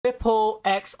Ripple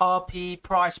XRP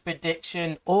price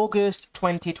prediction August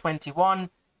 2021.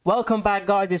 Welcome back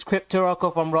guys, it's Crypto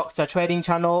Rocko from Rockstar Trading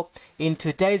Channel. In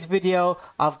today's video,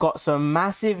 I've got some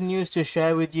massive news to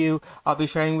share with you. I'll be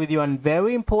sharing with you a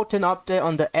very important update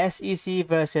on the SEC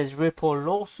versus Ripple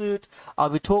lawsuit.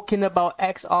 I'll be talking about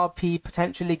XRP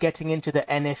potentially getting into the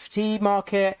NFT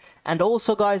market. And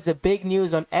also guys, the big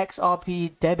news on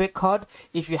XRP debit card.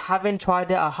 If you haven't tried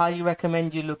it, I highly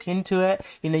recommend you look into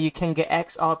it. You can get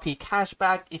XRP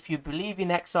cashback. If you believe in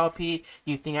XRP,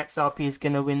 you think XRP is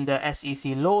going to win the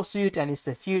SEC lawsuit and it's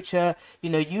the future,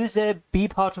 use it, be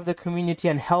part of the community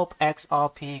and help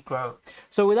XRP grow.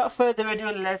 So without further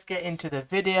ado, let's get into the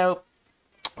video.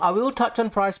 I will touch on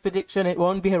price prediction. It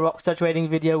won't be a Rockstar Trading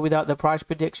video without the price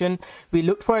prediction. We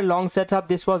looked for a long setup.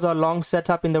 This was our long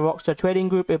setup in the Rockstar Trading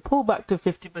group. It pulled back to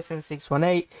 50%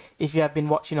 618. If you have been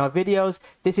watching our videos,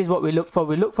 this is what we look for.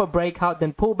 We look for breakout,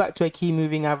 then pull back to a key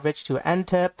moving average to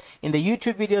enter. In the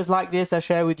YouTube videos like this, I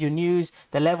share with you news,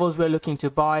 the levels we're looking to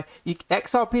buy.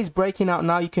 XRP is breaking out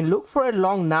now. You can look for a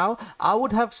long now. I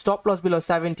would have stop loss below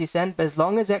 70 cents, but as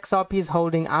long as XRP is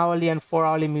holding hourly and 4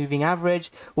 hourly moving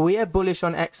average, we are bullish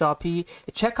on XRP.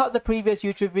 Check out the previous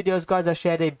YouTube videos guys. I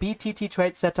shared a BTT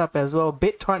trade setup as well.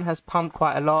 Bitcoin has pumped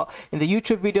quite a lot. In the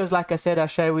YouTube videos, like I said, I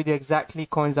share with you exactly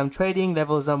coins I'm trading,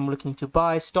 levels I'm looking to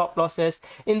buy, stop losses.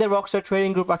 In the Rockstar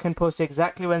Trading group, I can post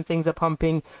exactly when things are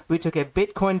pumping. We took a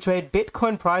Bitcoin trade.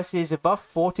 Bitcoin price is above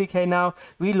 40k now.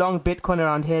 We long Bitcoin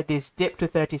around here. This dip to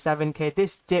 37k.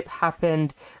 This dip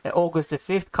happened August the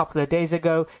 5th, couple of days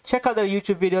ago. Check out the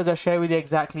YouTube videos. I share with you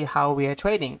exactly how we are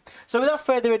trading. So without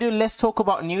further ado, let's talk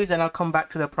about news and I'll come back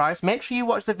to the price. Make sure you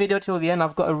watch the video till the end.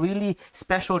 I've got a really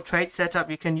special trade setup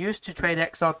you can use to trade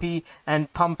XRP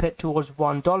and pump it towards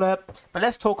 $1. But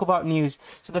let's talk about news.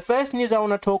 So the first news I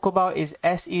want to talk about is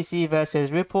SEC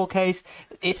versus Ripple case.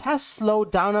 It has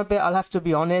slowed down a bit, I'll have to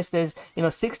be honest. There's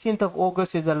 16th of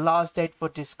August is the last date for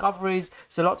discoveries,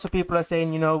 so lots of people are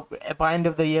saying by end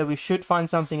of the year we should find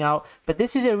something out. But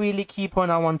this is a really key point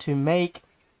I want to make.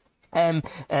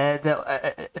 Tony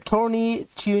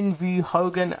Thunvu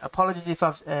Hogan, apologies if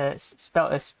I've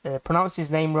pronounced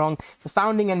his name wrong, the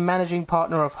founding and managing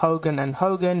partner of Hogan and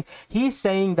Hogan. He's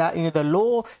saying that the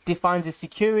law defines a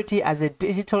security as a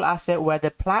digital asset where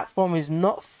the platform is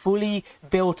not fully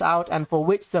built out and for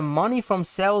which the money from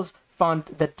sales fund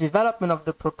the development of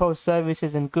the proposed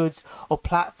services and goods or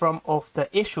platform of the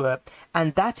issuer.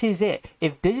 And that is it.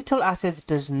 If digital assets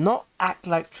does not act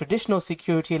like traditional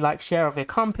security like share of a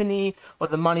company or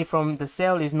the money from the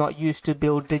sale is not used to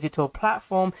build digital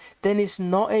platform, then it's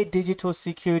not a digital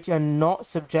security and not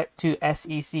subject to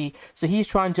SEC. So he's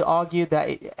trying to argue that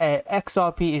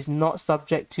XRP is not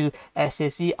subject to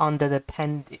SEC under the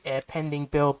pending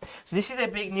bill. So this is a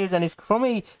big news and it's from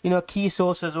a key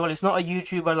source as well. It's not a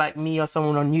YouTuber like me or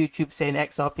someone on YouTube saying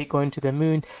XRP going to the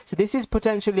moon. So this is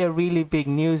potentially a really big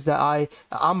news that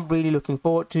I'm really looking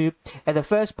forward to. And the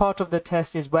first part of the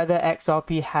test is whether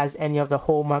XRP has any of the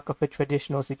hallmark of a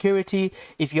traditional security.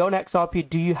 If you own XRP,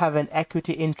 do you have an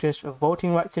equity interest for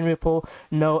voting rights in Ripple?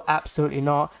 No, absolutely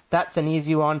not. That's an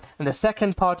easy one. And the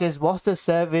second part is, was the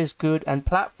service, good and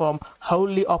platform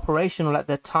wholly operational at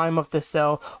the time of the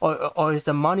sale, or is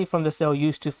the money from the sale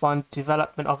used to fund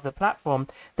development of the platform?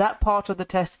 That part of the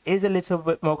test is a little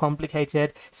bit more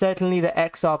complicated. Certainly the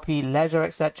XRP ledger,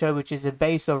 etc., which is the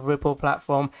base of Ripple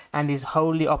platform and is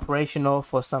wholly operational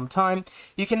for some time.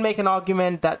 You can make an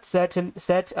argument that certain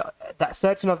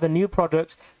of the new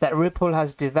products that Ripple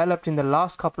has developed in the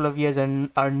last couple of years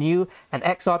are new, and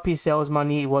XRP sales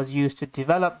money was used to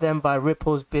develop them. By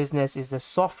Ripple's business is the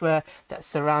software that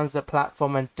surrounds the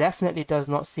platform and definitely does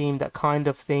not seem that kind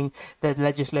of thing that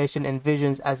legislation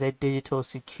envisions as a digital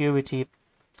security.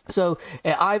 So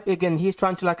again, he's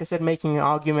trying to, like I said, making an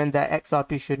argument that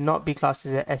XRP should not be classed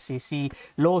as a SEC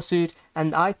lawsuit,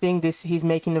 and I think he's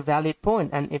making a valid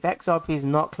point. And if XRP is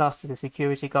not classed as a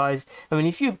security, guys,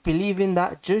 if you believe in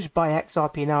that, just buy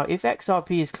XRP now. If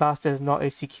XRP is classed as not a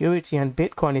security and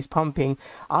Bitcoin is pumping,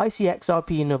 I see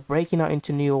XRP breaking out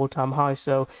into new all-time highs.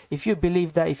 So if you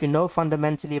believe that, if you know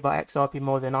fundamentally about XRP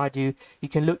more than I do, you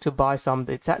can look to buy some.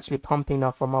 It's actually pumping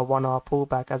now from our 1 hour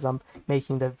pullback as I'm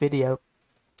making the video.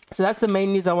 So that's the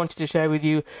main news I wanted to share with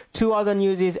you. Two other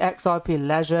news is XRP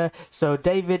Ledger. So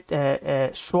David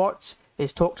Schwartz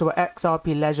is talked about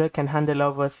XRP Ledger can handle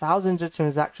over thousands of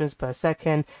transactions per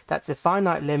second. That's a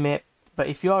finite limit. But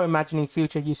if you are imagining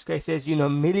future use cases, you know,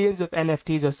 millions of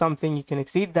NFTs or something, you can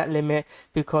exceed that limit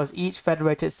because each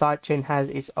federated sidechain has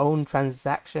its own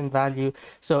transaction value.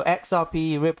 So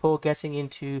XRP, Ripple getting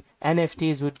into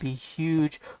NFTs would be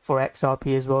huge for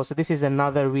XRP as well. So this is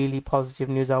another really positive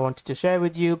news I wanted to share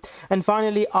with you. And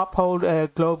finally, Uphold, a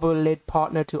global lead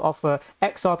partner, to offer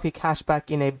XRP cashback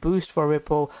in a boost for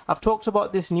Ripple. I've talked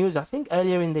about this news, I think,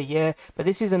 earlier in the year, but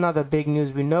this is another big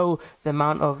news. We know the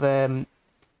amount of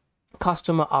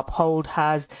customer Uphold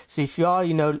has. So if you are,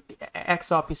 you know,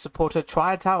 XRP supporter,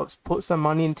 try it out, put some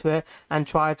money into it and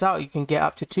try it out. You can get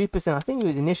up to 2%. I think it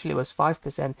was initially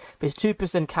 5%, but it's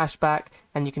 2% cash back,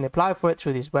 and you can apply for it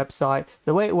through this website.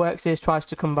 The way it works is tries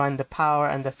to combine the power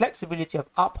and the flexibility of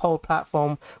Uphold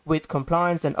platform with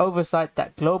compliance and oversight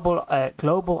that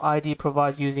global ID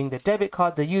provides. Using the debit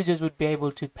card, the users would be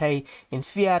able to pay in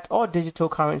fiat or digital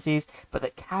currencies, but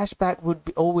the cashback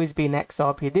would always be in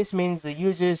XRP. This means the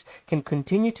users can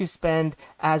continue to spend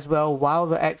as well, while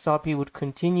the XRP would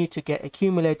continue to get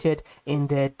accumulated in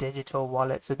their digital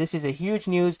wallet. So this is a huge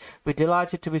news. We're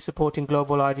delighted to be supporting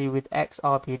Global ID with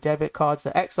XRP debit cards.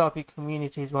 The XRP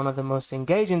community is one of the most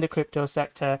engaged in the crypto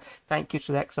sector. Thank you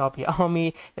to the XRP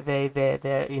army.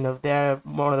 They're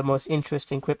one of the most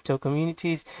interesting crypto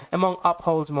communities among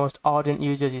Uphold's most ardent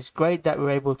users. It's great that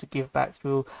we're able to give back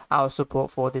through our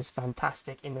support for this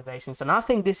fantastic innovations. And I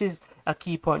think this is a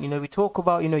key point. You know, we talk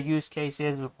about, you know, use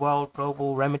cases with world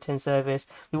global remittance service.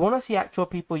 We want to see actual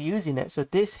people using it, so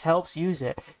this helps use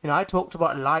it. You know, I talked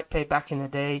about Lightpay back in the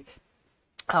day.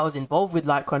 I was involved with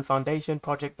Litecoin Foundation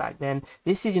project back then.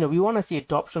 This is, you know, we want to see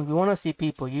adoption, we want to see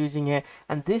people using it,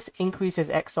 and this increases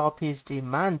XRP's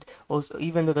demand. Also,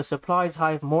 even though the supply is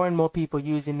high, if more and more people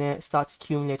using it, starts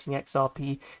accumulating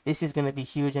XRP, this is going to be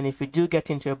huge. And if we do get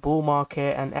into a bull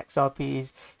market and XRP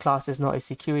is classed as not a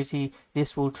security,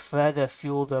 this will further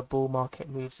fuel the bull market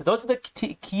move. So those are the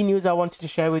key news I wanted to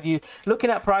share with you.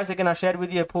 Looking at price again, I shared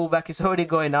with you a pullback. It's already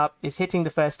going up, it's hitting the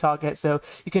first target, so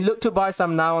you can look to buy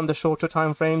some now on the shorter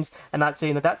time frames, and that's,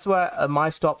 you know, that's where my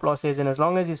stop loss is. And as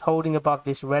long as it's holding above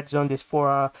this red zone, this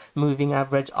 4-hour moving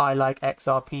average, I like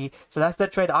XRP. So that's the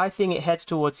trade. I think it heads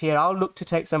towards here. I'll look to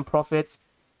take some profits.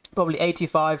 Probably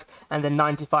 85 and then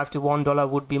 95 to $1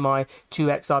 would be my 2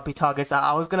 XRP targets.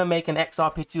 I was going to make an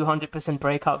XRP 200%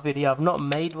 breakout video. I've not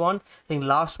made one. I think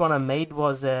last one I made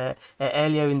was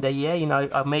earlier in the year. You know,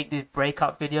 I make these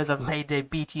breakout videos. I've made a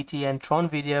BTT and Tron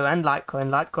video and Litecoin.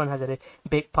 Litecoin has a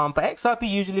big pump, but XRP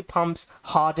usually pumps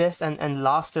hardest and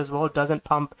last as well. Doesn't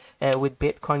pump with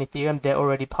Bitcoin, Ethereum. They're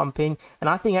already pumping, and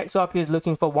I think XRP is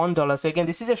looking for $1. So again,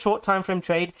 this is a short time frame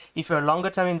trade. If you're a longer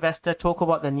term investor, talk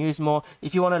about the news more.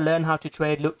 If you want to learn how to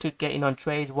trade, look to get in on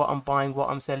trades, what I'm buying,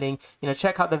 what I'm selling, you know,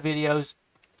 check out the videos.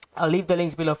 I'll leave the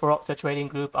links below for Rocko Trading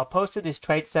Group. I posted this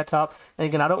trade setup, and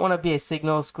again, I don't want to be a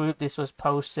signals group. This was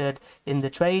posted in the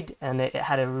trade, and it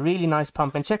had a really nice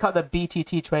pump. And check out the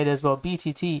BTT trade as well.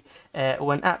 BTT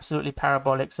went absolutely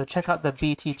parabolic, so check out the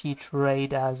BTT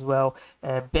trade as well.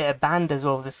 Bit of band as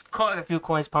well. There's quite a few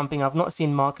coins pumping. I've not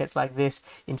seen markets like this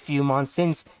in few months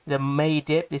since the May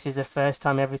dip. This is the first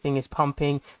time everything is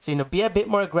pumping. So, you know, be a bit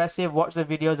more aggressive. Watch the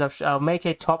videos. I'll make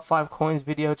a top 5 coins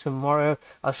video tomorrow.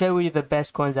 I'll share with you the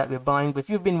best coins that we're buying. But if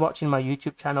you've been watching my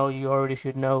YouTube channel, you already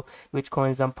should know which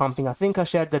coins I'm pumping. I think I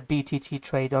shared the BTT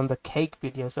trade on the cake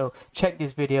video, so check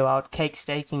this video out. Cake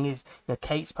staking is, the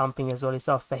cake's pumping as well. It's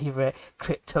our favorite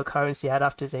cryptocurrency. I'd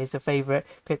have to say it's the favorite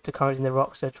cryptocurrency in the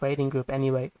Rocko Trading Group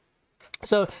anyway.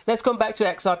 So let's come back to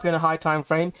XRP on a high time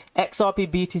frame. XRP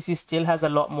BTC still has a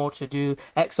lot more to do.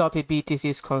 XRP BTC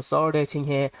is consolidating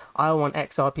here. I want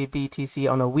XRP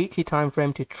BTC on a weekly time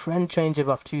frame to trend change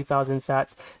above 2000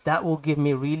 sats. That will give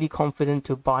me really confident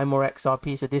to buy more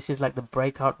XRP. So this is like the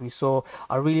breakout we saw.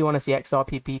 I really want to see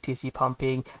XRP BTC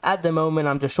pumping. At the moment,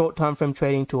 I'm just short time frame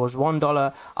trading towards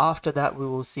 $1. After that, we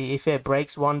will see if it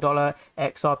breaks $1.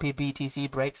 XRP BTC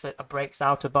breaks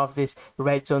out above this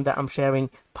red zone that I'm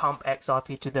sharing. Pump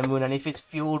XRP to the moon, and if it's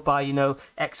fueled by, you know,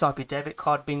 XRP debit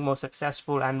card being more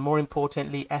successful, and more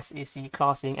importantly SEC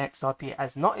classing XRP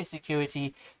as not a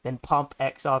security, then pump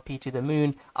XRP to the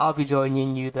moon. I'll be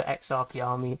joining you, the XRP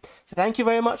army. So thank you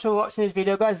very much for watching this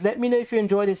video, guys. Let me know if you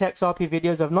enjoy this XRP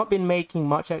videos. I've not been making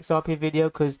much XRP video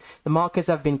because the markets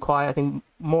have been quiet. I think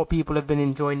more people have been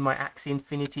enjoying my Axie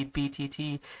Infinity,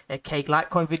 BTT, Cake,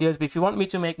 Litecoin videos. But if you want me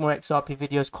to make more XRP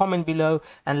videos, comment below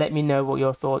and let me know what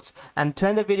your thoughts. And to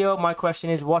end the video, my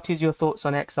question is, what is your thoughts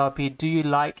on XRP? Do you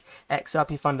like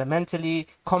XRP fundamentally?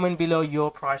 Comment below your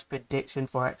price prediction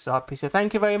for XRP. So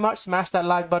thank you very much. Smash that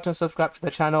like button, subscribe to the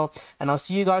channel, and I'll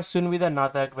see you guys soon with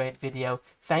another great video.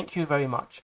 Thank you very much.